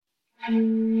Welcome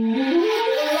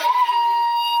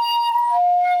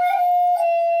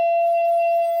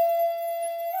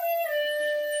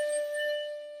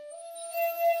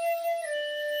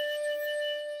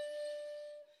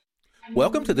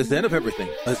to the Zen of Everything,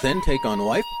 a Zen take on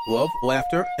life, love,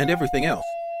 laughter, and everything else.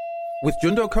 With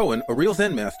Jundo Cohen, a real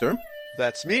Zen master.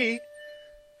 That's me.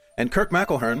 And Kirk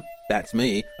McElhearn, that's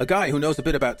me, a guy who knows a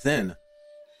bit about Zen.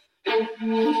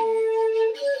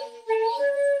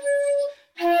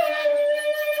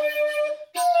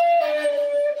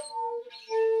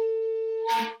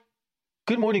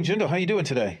 Good morning, Jundo. How you doing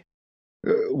today?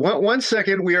 One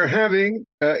second. We are having,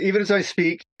 even as I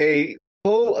speak, a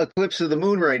full eclipse of the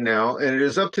moon right now, and it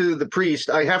is up to the priest.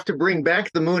 I have to bring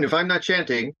back the moon if I'm not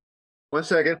chanting. 1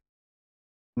 second.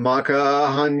 Maka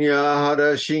hanya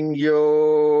hara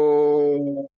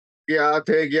shingyo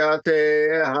gyate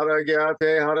gyate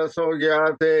hara so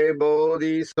gyate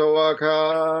bodhi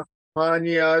soaka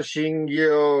hanya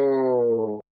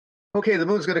shingyo. Okay, the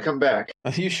moon's going to come back.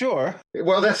 Are you sure?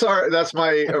 Well, that's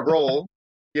my role,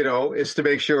 is to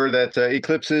make sure that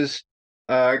eclipses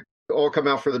all come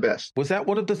out for the best. Was that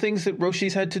one of the things that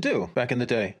Roshis had to do back in the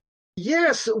day?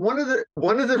 Yes, one of the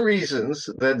reasons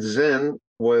that Zen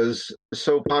was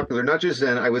so popular, not just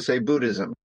Zen, I would say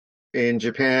Buddhism, in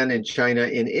Japan, in China,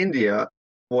 in India,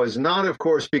 was not, of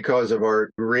course, because of our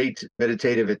great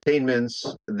meditative attainments,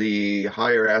 the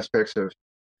higher aspects of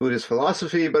Buddhist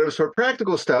philosophy, but it was for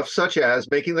practical stuff such as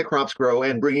making the crops grow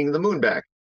and bringing the moon back.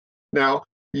 Now,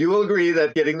 you will agree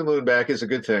that getting the moon back is a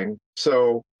good thing.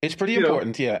 So it's pretty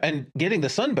important, yeah. And getting the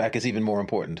sun back is even more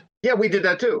important. Yeah, we did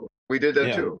that too.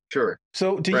 Too. Sure.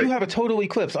 So do you have a total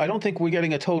eclipse? I don't think we're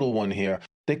getting a total one here.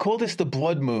 They call this the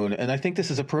blood moon, and I think this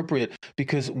is appropriate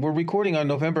because we're recording on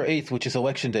November 8th, which is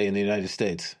Election Day in the United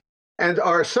States. And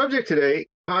our subject today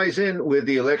ties in with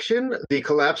the election, the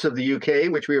collapse of the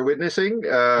UK, which we are witnessing,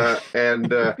 and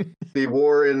the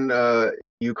war in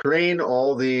Ukraine,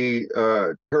 all the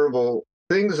terrible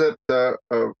things that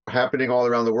are happening all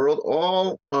around the world.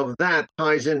 All of that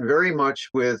ties in very much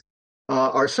with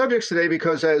our subjects today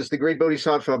because, as the great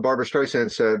Bodhisattva Barbara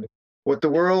Streisand said, what the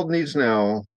world needs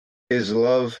now is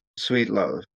love, sweet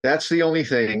love. That's the only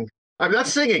thing. I'm not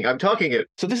singing, I'm talking it.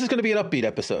 So this is going to be an upbeat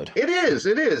episode. It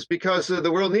is, because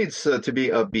the world needs to be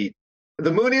upbeat.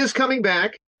 The moon is coming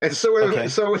back, and so are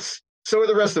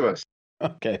the rest of us.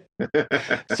 Okay.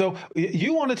 So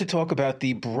you wanted to talk about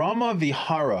the Brahma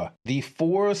Vihara, the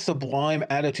 4 sublime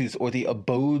attitudes, or the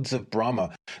Abodes of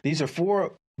Brahma. These are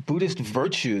 4 Buddhist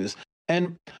virtues.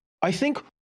 And I think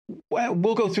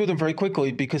we'll go through them very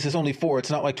quickly because there's only 4. It's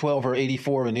not like 12 or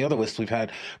 84 in the other lists we've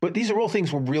had. But these are all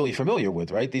things we're really familiar with,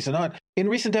 right? These are not. In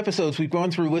recent episodes, we've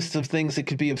gone through lists of things that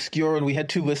could be obscure, and we had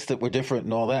 2 lists that were different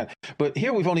and all that. But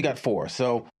here we've only got 4.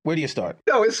 So where do you start?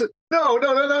 No.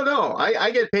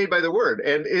 I get paid by the word,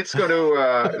 and it's going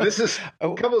to. This is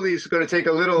a couple of these is going to take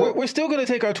a little. We're still going to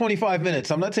take our 25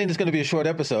 minutes. I'm not saying it's going to be a short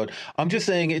episode. I'm just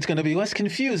saying it's going to be less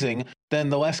confusing than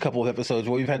the last couple of episodes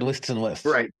where we've had lists and lists.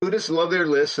 Right. Buddhists love their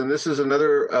lists, and this is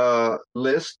another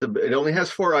list. It only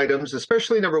has 4 items,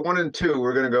 especially number 1 and 2.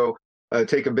 We're going to go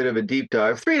take a bit of a deep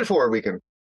dive. 3 and 4, we can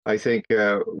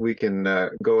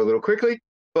go a little quickly.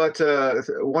 But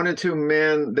 1 and 2,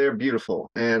 man, they're beautiful.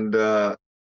 And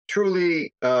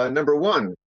truly, number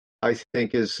 1, I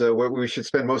think, is what we should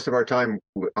spend most of our time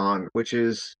on, which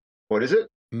is, what is it?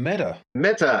 Metta.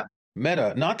 Metta.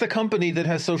 Metta, not the company that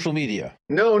has social media.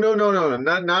 No.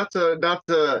 Not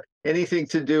anything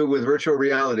to do with virtual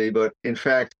reality, but in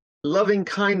fact, loving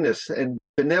kindness and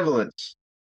benevolence,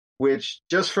 which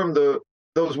just from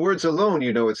those words alone,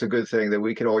 it's a good thing that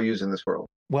we can all use in this world.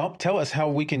 Well, tell us how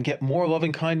we can get more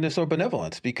loving kindness or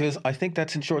benevolence, because I think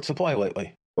that's in short supply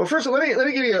lately. Well, first, let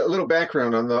me give you a little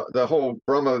background on the whole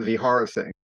Brahma Vihara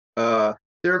thing.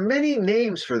 There are many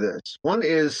names for this. One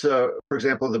is, for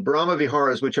example, the Brahma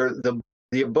Viharas, which are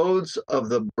the abodes of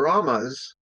the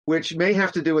Brahmas, which may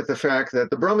have to do with the fact that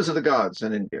the Brahmas are the gods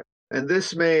in India. And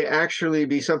this may actually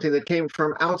be something that came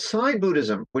from outside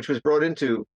Buddhism, which was brought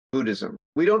into Buddhism.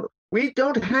 We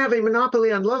don't have a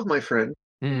monopoly on love, my friend.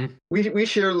 Mm-hmm. We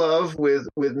share love with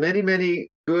many, many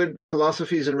good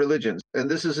philosophies and religions, and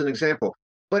this is an example.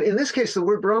 But in this case, the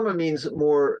word Brahma means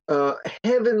more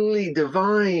heavenly,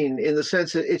 divine, in the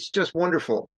sense that it's just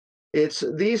wonderful.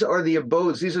 These are the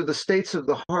abodes, these are the states of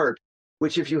the heart,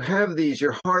 which if you have these,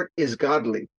 your heart is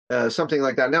godly, something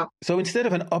like that. Now, so instead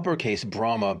of an uppercase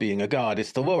Brahma being a god,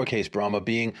 it's the lowercase Brahma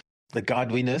being the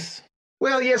godliness.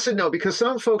 Well, yes and no, because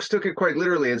some folks took it quite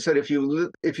literally and said if you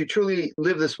truly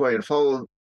live this way and follow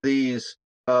these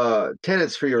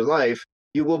tenets for your life,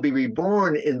 you will be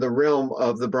reborn in the realm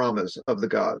of the Brahmas, of the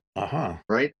god. Uh-huh.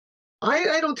 Right?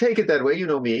 I don't take it that way. You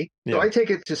know me. So Yeah. I take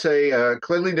it to say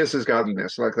cleanliness is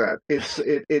godliness, like that.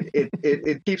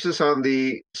 It keeps us on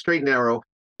the straight and narrow.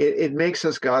 It makes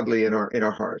us godly in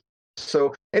our heart.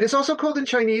 So, and it's also called in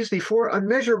Chinese the four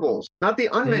unmeasurables, not the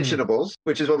Mm, unmentionables,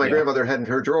 which is what my yeah. grandmother had in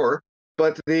her drawer,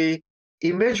 but the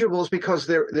immeasurables because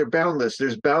they're boundless.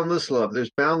 There's boundless love.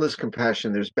 There's boundless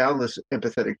compassion. There's boundless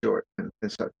empathetic joy and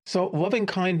such. So loving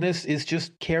kindness is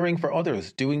just caring for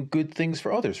others, doing good things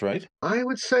for others, right? I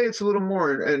would say it's a little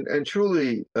more, and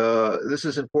truly, this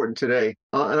is important today.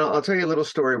 And I'll tell you a little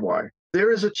story why.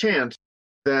 There is a chant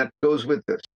that goes with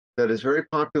this that is very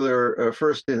popular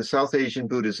first in South Asian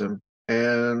Buddhism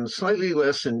and slightly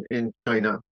less in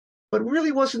China, but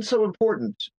really wasn't so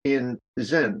important in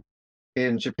Zen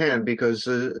in Japan because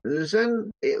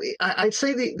Zen, I'd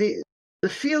say the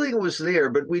feeling was there,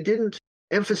 but we didn't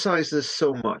emphasize this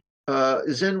so much.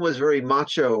 Zen was very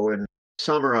macho and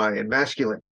samurai and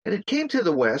masculine. And it came to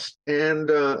the West, and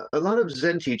a lot of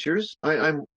Zen teachers,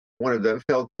 I'm one of them,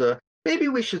 felt maybe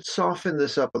we should soften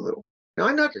this up a little. Now,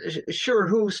 I'm not sure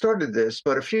who started this,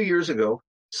 but a few years ago,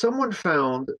 someone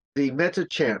found the metta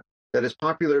chant that is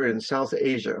popular in South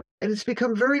Asia, and it's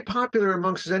become very popular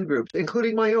amongst Zen groups,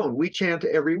 including my own. We chant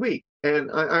every week, and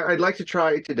I'd like to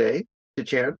try today to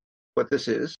chant what this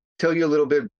is. Tell you a little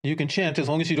bit. You can chant as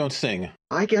long as you don't sing.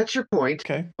 I get your point.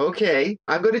 Okay. Okay,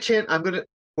 I'm going to chant. Well,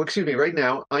 excuse me, right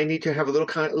now, I need to have a little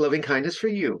loving kindness for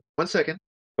you. 1 second.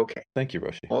 Okay. Thank you,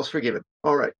 Roshi. All's forgiven.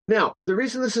 All right. Now, the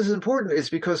reason this is important is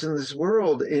because in this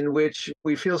world in which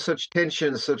we feel such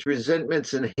tension, such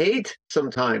resentments, and hate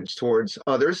sometimes towards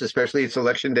others, especially it's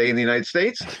election day in the United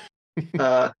States,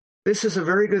 this is a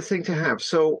very good thing to have.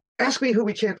 So ask me who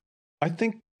we chant. I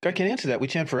think I can answer that. We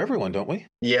chant for everyone, don't we?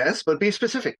 Yes, but be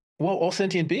specific. Well, all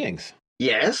sentient beings.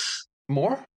 Yes.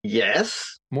 More?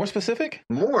 Yes. More specific?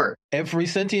 More. Every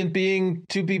sentient being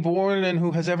to be born and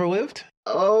who has ever lived?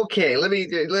 Okay, let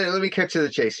me cut to the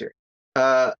chase here.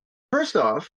 First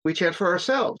off, we chant for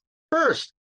ourselves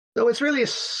first. So it's really a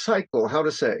cycle, how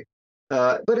to say.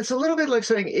 But it's a little bit like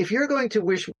saying if you're going to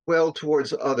wish well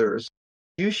towards others,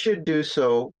 you should do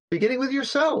so beginning with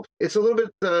yourself. It's a little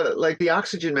bit like the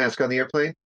oxygen mask on the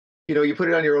airplane. You know, you put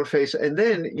it on your own face and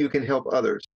then you can help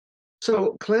others.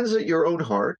 So cleanse your own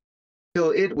heart,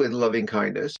 fill it with loving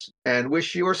kindness, and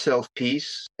wish yourself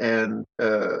peace and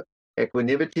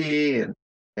equanimity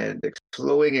and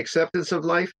flowing acceptance of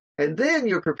life. And then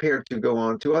you're prepared to go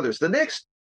on to others. The next,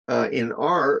 in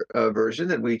our version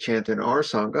that we chant in our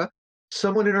Sangha,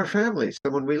 someone in our family,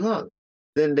 someone we love.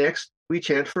 Then next, we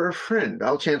chant for a friend.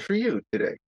 I'll chant for you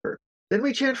today. Then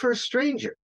we chant for a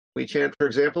stranger. We chant, for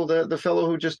example, the fellow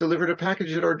who just delivered a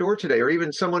package at our door today, or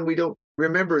even someone we don't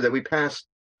remember that we passed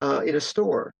in a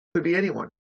store. Could be anyone.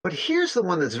 But here's the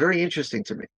one that's very interesting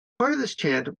to me. Part of this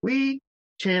chant, we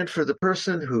chant for the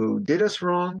person who did us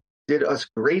wrong, did us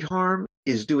great harm,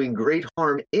 is doing great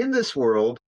harm in this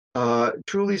world,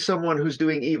 truly someone who's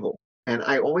doing evil. And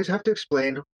I always have to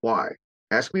explain why.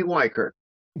 Ask me why, Kurt.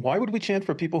 Why would we chant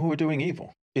for people who are doing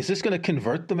evil? Is this going to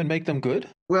convert them and make them good?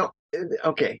 Well,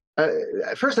 okay.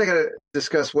 First, I got to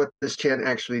discuss what this chant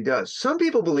actually does. Some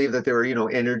people believe that there are,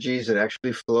 energies that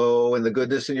actually flow, and the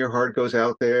goodness in your heart goes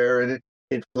out there, and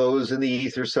it flows in the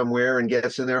ether somewhere and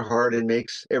gets in their heart and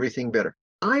makes everything better.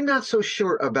 I'm not so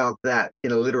sure about that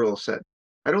in a literal sense.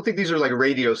 I don't think these are like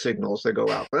radio signals that go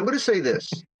out. But I'm going to say this.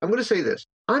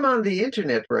 I'm on the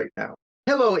internet right now.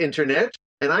 Hello, internet.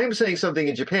 And I am saying something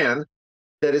in Japan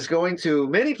that is going to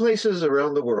many places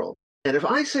around the world. And if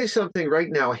I say something right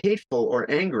now hateful or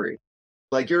angry,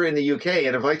 like you're in the UK,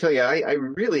 and if I tell you, I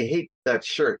really hate that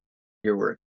shirt you're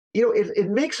wearing, it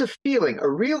makes a feeling, a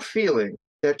real feeling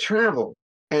that travels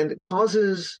and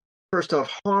causes, first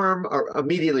off, harm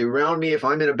immediately around me. If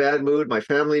I'm in a bad mood, my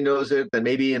family knows it, then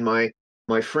maybe in my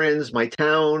friends, my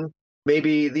town,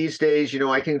 maybe these days,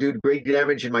 I can do great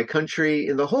damage in my country,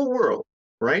 in the whole world,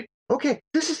 right? Okay,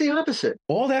 this is the opposite.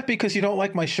 All that because you don't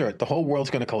like my shirt. The whole world's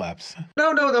going to collapse.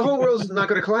 No, the whole world's not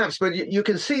going to collapse. But you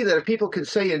can see that if people can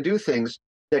say and do things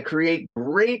that create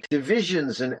great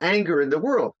divisions and anger in the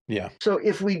world. Yeah. So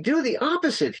if we do the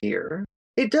opposite here,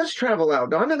 it does travel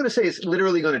out. Now, I'm not going to say it's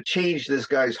literally going to change this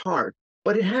guy's heart,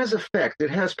 but it has effect. It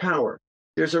has power.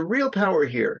 There's a real power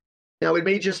here. Now, it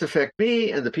may just affect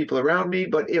me and the people around me,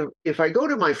 but if I go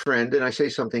to my friend and I say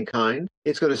something kind,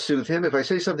 it's going to soothe him. If I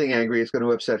say something angry, it's going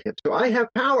to upset him. So I have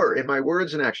power in my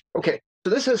words and action. Okay,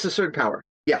 so this has a certain power.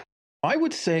 Yeah. I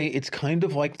would say it's kind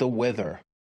of like the weather.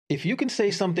 If you can say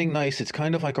something nice, it's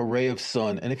kind of like a ray of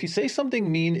sun. And if you say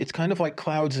something mean, it's kind of like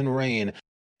clouds and rain.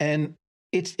 And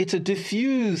it's a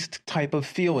diffused type of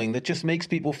feeling that just makes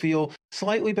people feel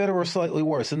slightly better or slightly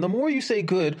worse. And the more you say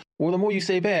good or the more you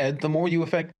say bad, the more you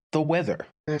affect the weather.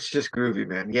 That's just groovy,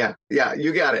 man. Yeah, yeah,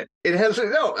 you got it. It has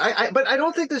no, but I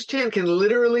don't think this chant can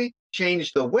literally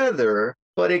change the weather,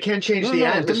 but it can change No, the no,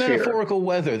 the atmosphere. metaphorical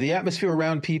weather, the atmosphere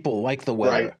around people like the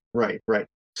Right, weather. right.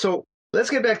 So let's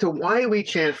get back to why we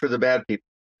chant for the bad people.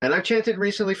 And I've chanted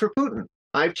recently for Putin.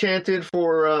 I've chanted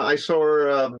for. I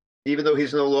saw, even though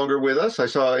he's no longer with us, I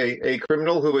saw a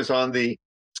criminal who was on the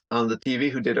TV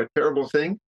who did a terrible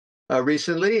thing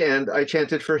recently, and I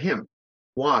chanted for him.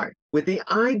 Why? With the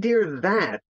idea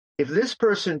that if this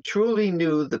person truly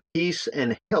knew the peace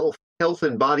and health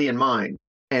in body and mind,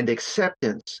 and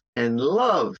acceptance and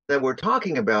love that we're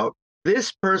talking about,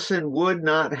 this person would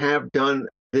not have done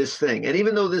this thing. And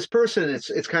even though this person,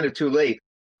 it's kind of too late,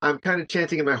 I'm kind of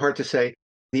chanting in my heart to say,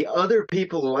 the other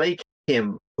people like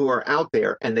him who are out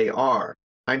there, and they are.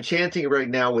 I'm chanting right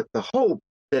now with the hope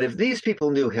that if these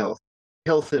people knew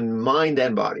health in mind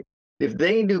and body, if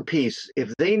they knew peace,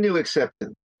 if they knew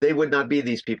acceptance, they would not be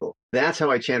these people. That's how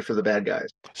I chant for the bad guys.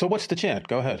 So what's the chant?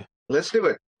 Go ahead. Let's do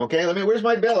it. Okay, where's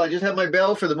my bell? I just have my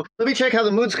bell for the, let me check how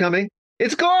the mood's coming.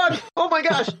 It's gone. Oh my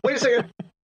gosh. Wait a second.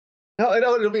 No,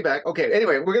 it'll be back. Okay,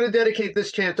 anyway, we're going to dedicate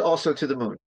this chant also to the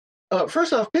moon.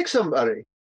 First off, pick somebody.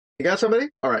 You got somebody?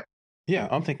 All right. Yeah,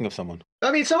 I'm thinking of someone.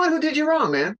 I mean, someone who did you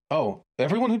wrong, man. Oh,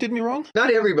 everyone who did me wrong?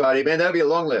 Not everybody, man. That'd be a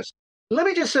long list. Let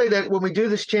me just say that when we do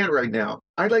this chant right now,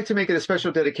 I'd like to make it a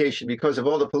special dedication because of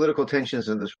all the political tensions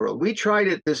in this world. We tried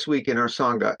it this week in our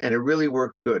Sangha, and it really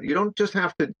worked good. You don't just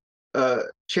have to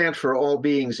chant for all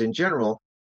beings in general.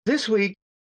 This week,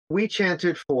 we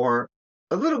chanted for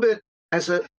a little bit as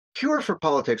a cure for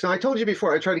politics. Now, I told you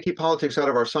before, I try to keep politics out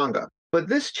of our Sangha, but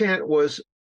this chant was,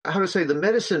 how to say, the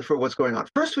medicine for what's going on.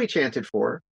 First, we chanted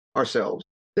for ourselves.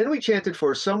 Then we chanted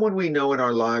for someone we know in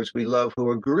our lives we love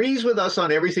who agrees with us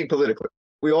on everything politically.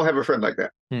 We all have a friend like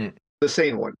that, the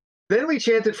sane one. Then we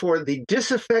chanted for the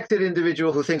disaffected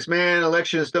individual who thinks, man,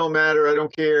 elections don't matter. I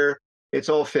don't care. It's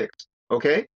all fixed.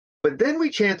 Okay? But then we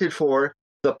chanted for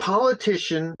the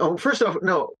politician. Oh, first off,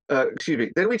 no, excuse me.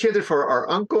 Then we chanted for our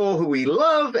uncle who we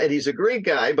love, and he's a great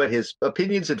guy, but his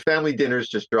opinions at family dinners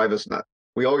just drive us nuts.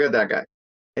 We all got that guy.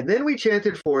 And then we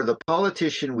chanted for the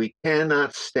politician we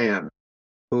cannot stand,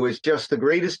 who is just the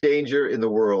greatest danger in the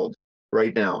world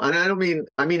right now. And I mean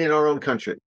in our own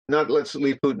country. Not let's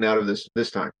leave Putin out of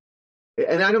this time.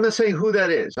 And I'm not saying who that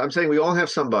is. I'm saying we all have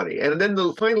somebody. And then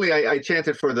finally I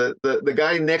chanted for the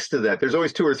guy next to that. There's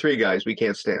always two or three guys we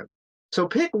can't stand. So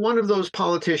pick one of those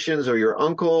politicians or your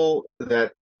uncle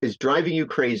that is driving you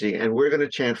crazy, and we're going to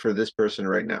chant for this person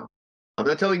right now. I'm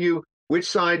not telling you which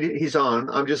side he's on.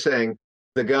 I'm just saying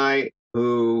the guy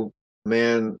who,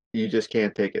 man, you just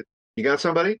can't take it. You got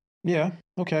somebody? Yeah.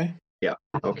 Okay. Yeah.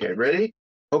 Okay. Ready?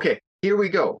 Okay. Here we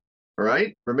go. All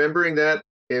right. Remembering that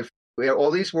if we have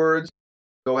all these words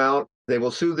go out, they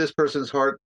will soothe this person's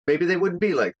heart. Maybe they wouldn't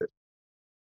be like this.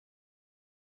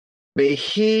 May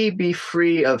he be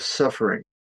free of suffering.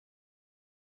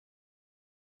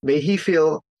 May he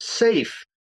feel safe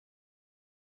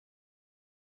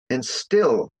and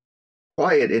still,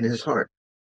 quiet in his heart.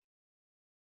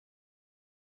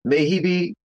 May he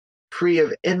be free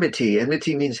of enmity.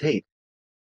 Enmity means hate.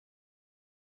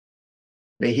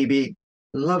 May he be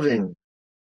loving,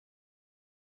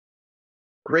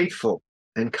 grateful,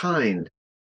 and kind.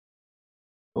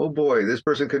 Oh boy, this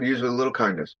person could use a little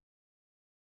kindness.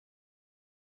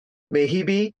 May he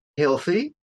be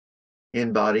healthy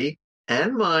in body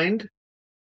and mind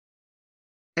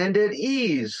and at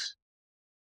ease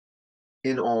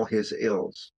in all his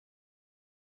ills,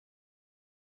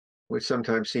 which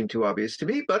sometimes seem too obvious to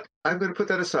me, but I'm going to put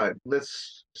that aside.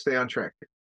 Let's stay on track.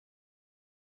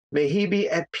 May he be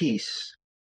at peace,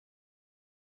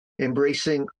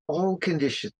 embracing all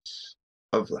conditions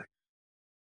of life.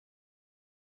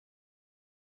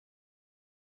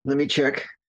 Let me check.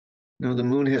 No, the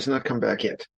moon has not come back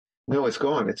yet. No, it's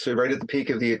gone. It's right at the peak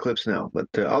of the eclipse now, but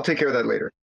I'll take care of that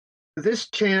later. This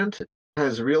chant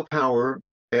has real power.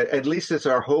 At least it's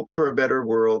our hope for a better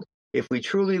world. If we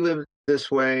truly live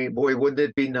this way, boy, wouldn't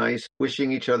it be nice,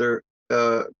 wishing each other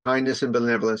kindness and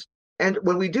benevolence. And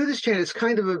when we do this chant, it's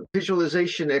kind of a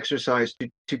visualization exercise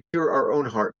to cure our own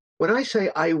heart. When I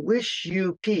say, I wish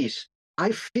you peace,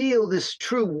 I feel this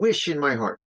true wish in my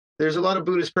heart. There's a lot of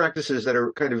Buddhist practices that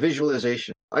are kind of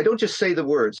visualization. I don't just say the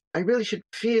words. I really should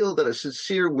feel that a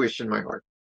sincere wish in my heart.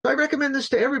 So I recommend this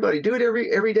to everybody. Do it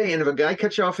every day. And if a guy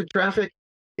cuts you off in traffic,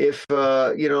 if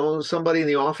somebody in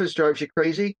the office drives you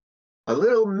crazy, a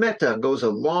little metta goes a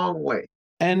long way.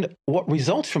 And what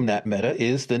results from that metta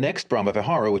is the next Brahma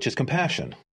Vihara, which is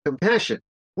compassion. Compassion.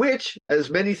 which, as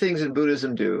many things in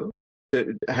Buddhism do,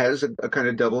 has a kind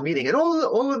of double meaning. And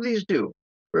all of these do.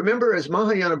 Remember, as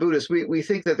Mahayana Buddhists, we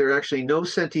think that there are actually no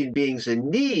sentient beings in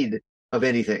need of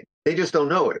anything. They just don't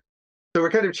know it. So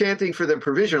we're kind of chanting for them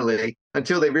provisionally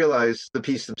until they realize the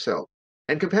peace themselves.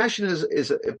 And compassion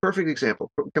is a perfect example.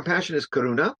 Compassion is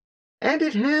karuna, and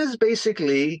it has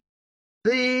basically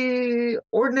the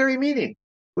ordinary meaning,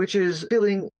 which is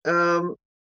feeling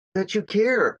that you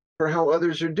care for how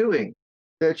others are doing,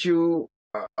 that you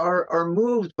are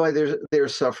moved by their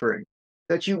suffering,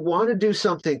 that you want to do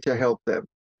something to help them,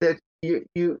 that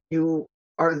you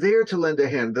are there to lend a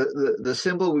hand. The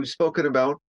symbol we've spoken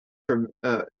about from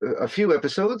a few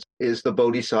episodes is the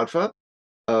Bodhisattva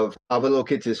of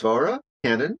Avalokitesvara,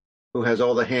 canon, who has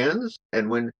all the hands, and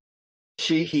when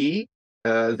they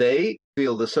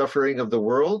feel the suffering of the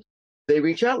world, they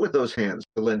reach out with those hands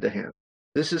to lend a hand.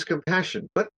 This is compassion.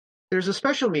 But there's a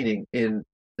special meaning in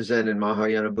Zen and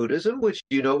Mahayana Buddhism, which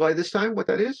do you know by this time what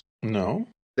that is? No.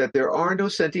 That there are no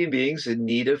sentient beings in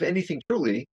need of anything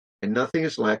truly, and nothing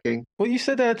is lacking. Well, you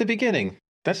said that at the beginning.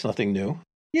 That's nothing new.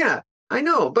 Yeah, I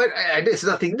know, but it's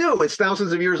nothing new. It's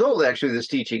thousands of years old, actually, this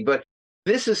teaching. But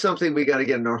this is something we got to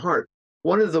get in our heart.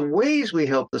 One of the ways we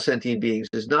help the sentient beings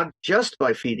is not just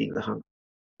by feeding the hungry,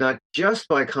 not just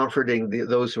by comforting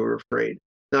those who are afraid,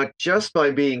 not just by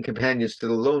being companions to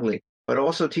the lonely, but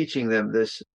also teaching them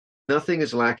this: nothing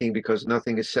is lacking because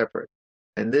nothing is separate.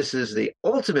 And this is the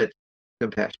ultimate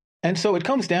compassion. And so it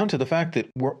comes down to the fact that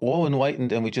we're all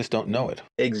enlightened and we just don't know it.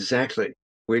 Exactly.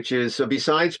 Which is, so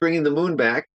besides bringing the moon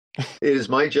back, it is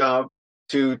my job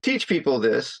to teach people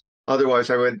this. Otherwise,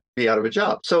 I would be out of a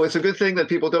job. So it's a good thing that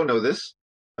people don't know this.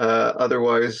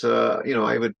 Otherwise, I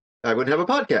wouldn't have a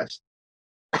podcast.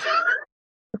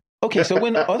 Okay, so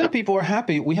when other people are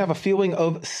happy, we have a feeling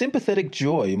of sympathetic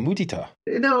joy, mudita.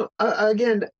 Now,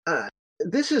 again,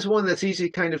 this is one that's easy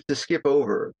kind of to skip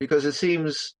over because it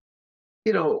seems,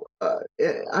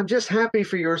 I'm just happy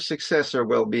for your success or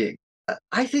well-being.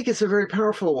 I think it's a very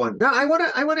powerful one. Now, I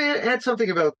want to add something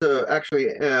about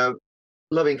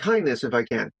loving kindness, if I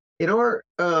can. In our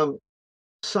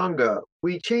Sangha,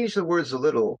 we changed the words a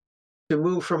little to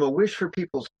move from a wish for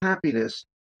people's happiness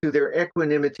to their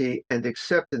equanimity and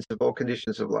acceptance of all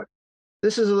conditions of life.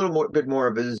 This is a bit more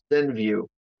of a Zen view,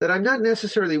 that I'm not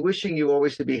necessarily wishing you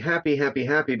always to be happy, happy,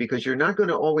 happy, because you're not going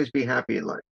to always be happy in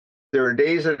life. There are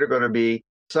days that are going to be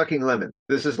sucking lemon.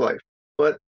 This is life.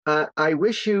 But I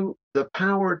wish you the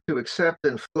power to accept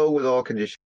and flow with all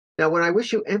conditions. Now, when I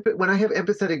have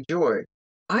empathetic joy,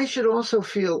 I should also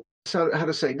feel,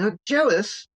 not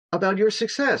jealous about your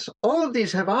success. All of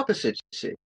these have opposites, you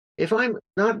see. If I'm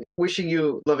not wishing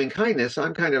you loving kindness,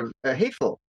 I'm kind of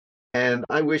hateful, and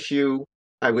I wish you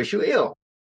ill.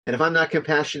 And if I'm not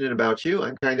compassionate about you,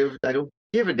 I don't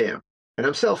give a damn, and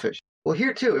I'm selfish. Well,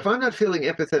 here too, if I'm not feeling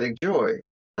empathetic joy,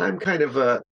 I'm kind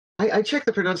of I checked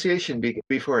the pronunciation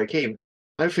before I came.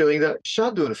 I'm feeling that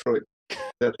Schadenfreude.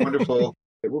 That's wonderful.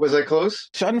 Was I close?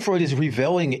 Schadenfreude is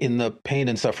reveling in the pain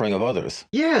and suffering of others.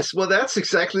 Yes, well, that's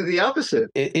exactly the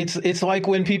opposite. It's like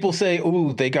when people say,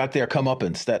 "Ooh, they got their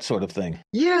comeuppance," that sort of thing.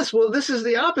 Yes, well, this is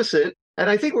the opposite, and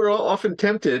I think we're all often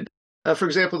tempted. For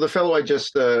example, the fellow I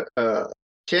just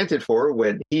chanted for,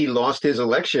 when he lost his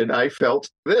election, I felt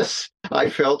this.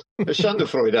 I felt a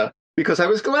Schadenfreude because I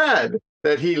was glad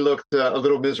that he looked a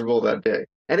little miserable that day,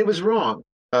 and it was wrong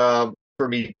for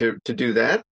me to do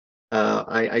that.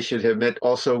 I should have met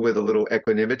also with a little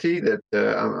equanimity that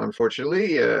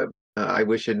unfortunately I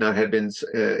wish it not had been.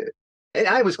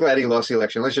 I was glad he lost the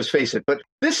election. Let's just face it. But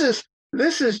this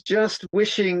is just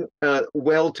wishing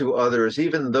well to others,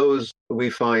 even those we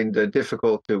find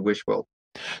difficult to wish well.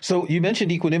 So you mentioned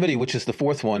equanimity, which is the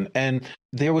fourth one. And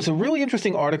there was a really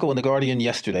interesting article in The Guardian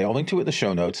yesterday. I'll link to it in the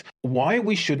show notes. Why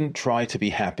we shouldn't try to be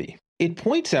happy. It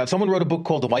points out, someone wrote a book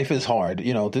called Life is Hard.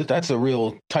 That's a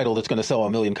real title that's going to sell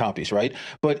 1 million copies, right?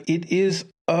 But it is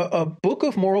a book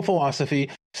of moral philosophy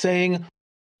saying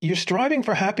you're striving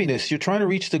for happiness. You're trying to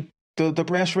reach the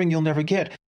brass ring you'll never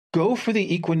get. Go for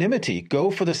the equanimity.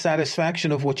 Go for the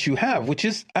satisfaction of what you have, which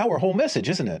is our whole message,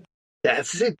 isn't it?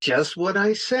 That's it. Just what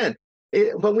I said.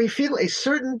 But we feel a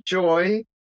certain joy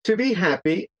to be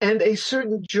happy and a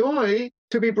certain joy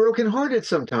to be brokenhearted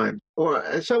sometimes.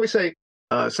 Or shall we say,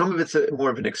 some of it's more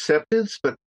of an acceptance,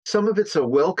 but some of it's a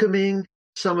welcoming.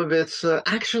 Some of it's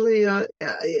actually a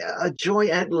joy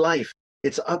at life.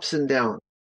 It's ups and downs.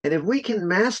 And if we can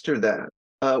master that,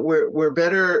 we're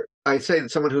better. I'd say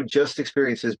that someone who just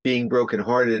experiences being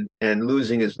brokenhearted and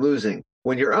losing is losing.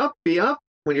 When you're up, be up.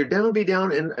 When you're down, be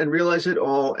down, and realize it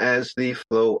all as the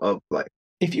flow of life.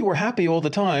 If you were happy all the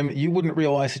time, you wouldn't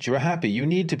realize that you were happy. You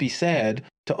need to be sad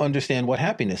to understand what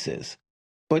happiness is.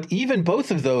 But even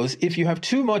both of those, if you have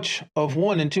too much of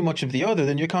one and too much of the other,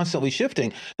 then you're constantly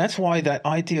shifting. That's why that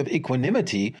idea of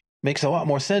equanimity makes a lot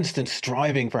more sense than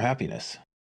striving for happiness.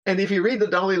 And if you read the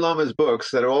Dalai Lama's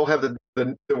books that all have the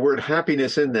word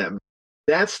happiness in them,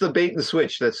 that's the bait and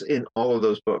switch that's in all of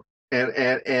those books.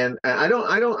 And I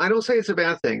don't say it's a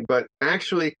bad thing, but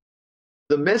actually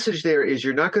the message there is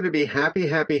you're not going to be happy,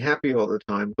 happy, happy all the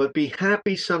time, but be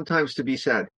happy sometimes to be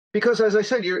sad. Because as I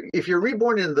said, if you're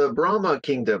reborn in the Brahma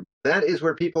kingdom, that is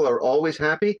where people are always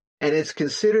happy, and it's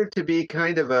considered to be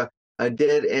kind of a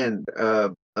dead end,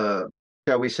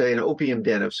 shall we say, an opium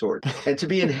den of sorts. And to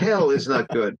be in hell is not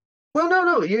good. Well,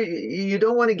 no, you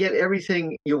don't want to get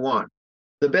everything you want.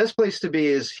 The best place to be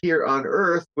is here on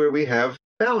Earth, where we have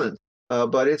balance,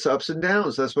 but it's ups and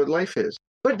downs. That's what life is.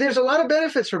 But there's a lot of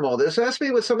benefits from all this. Ask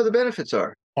me what some of the benefits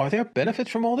are. Are there benefits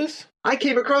from all this? I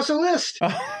came across a list.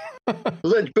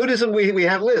 Buddhism, we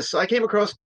have lists. I came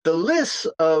across the lists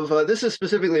of, this is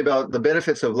specifically about the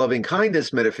benefits of loving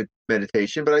kindness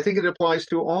meditation, but I think it applies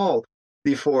to all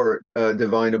the four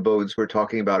divine abodes we're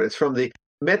talking about. It's from the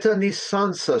Metta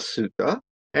Nisansa Sutta,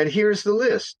 and here's the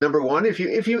list. Number one, if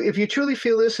you truly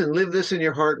feel this and live this in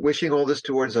your heart, wishing all this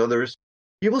towards others,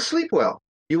 you will sleep well.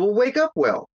 You will wake up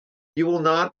well. You will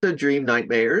not dream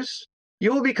nightmares.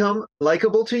 You will become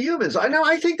likable to humans.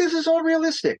 I think this is all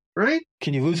realistic, right?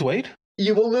 Can you lose weight?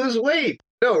 You will lose weight.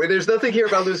 No, there's nothing here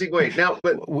about losing weight. Now,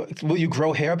 but will you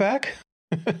grow hair back?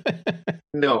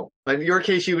 No. In your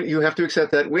case, you have to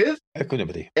accept that with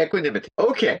equanimity. Equanimity.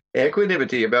 Okay.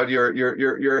 Equanimity about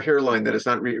your hairline that is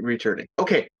not returning.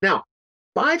 Okay. Now,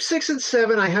 5, 6, and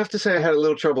 7, I have to say I had a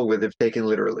little trouble with if taken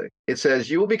literally. It says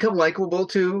you will become likable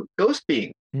to ghost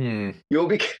beings. You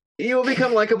will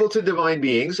become likable to divine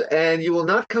beings, and you will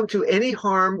not come to any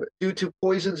harm due to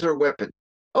poisons or weapons.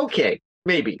 Okay,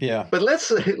 maybe. Yeah. But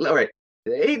all right.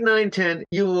 8, 9, 10,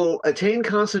 you will attain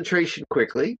concentration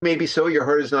quickly. Maybe so. Your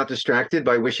heart is not distracted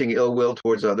by wishing ill will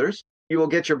towards others. You will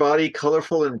get your body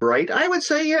colorful and bright. I would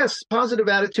say yes. Positive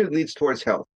attitude leads towards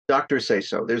health. Doctors say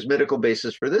so. There's medical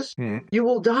basis for this. You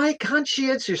will die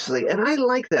conscientiously. And I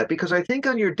like that because I think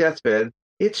on your deathbed,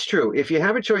 it's true. If you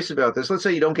have a choice about this, let's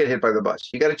say you don't get hit by the bus.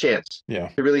 You got a chance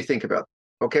to really think about it.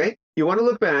 Okay? You want to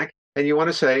look back and you want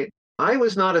to say, I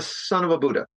was not a son of a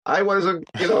Buddha. I was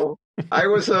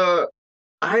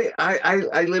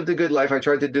I lived a good life. I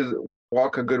tried to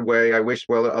walk a good way. I wished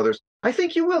well to others. I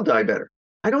think you will die better.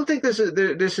 I don't think this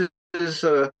is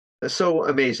so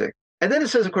amazing. And then it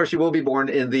says, of course, you will be born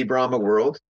in the Brahma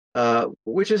world,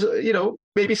 which is,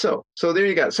 maybe so. So there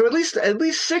you go. So at least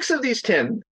 6 of these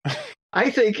 10, I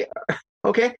think,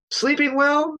 okay, sleeping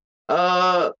well,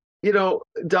 dying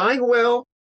well.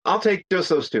 I'll take just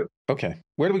those 2. Okay.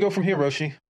 Where do we go from here,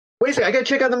 Roshi? Wait a second. I got to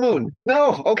check on the moon.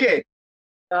 No. Okay.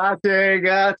 Gate. I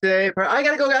got to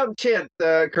go out and chant,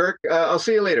 Kirk. I'll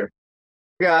see you later.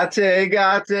 Gate,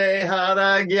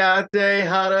 hara gyate,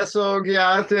 hara so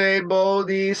gyate,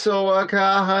 bodhi so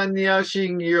akahanya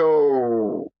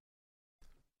shingyo.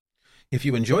 If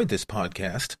you enjoyed this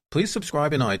podcast, please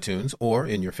subscribe in iTunes or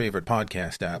in your favorite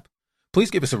podcast app.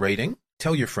 Please give us a rating,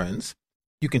 tell your friends.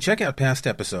 You can check out past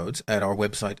episodes at our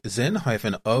website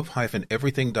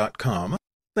zen-of-everything.com.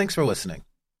 Thanks for listening.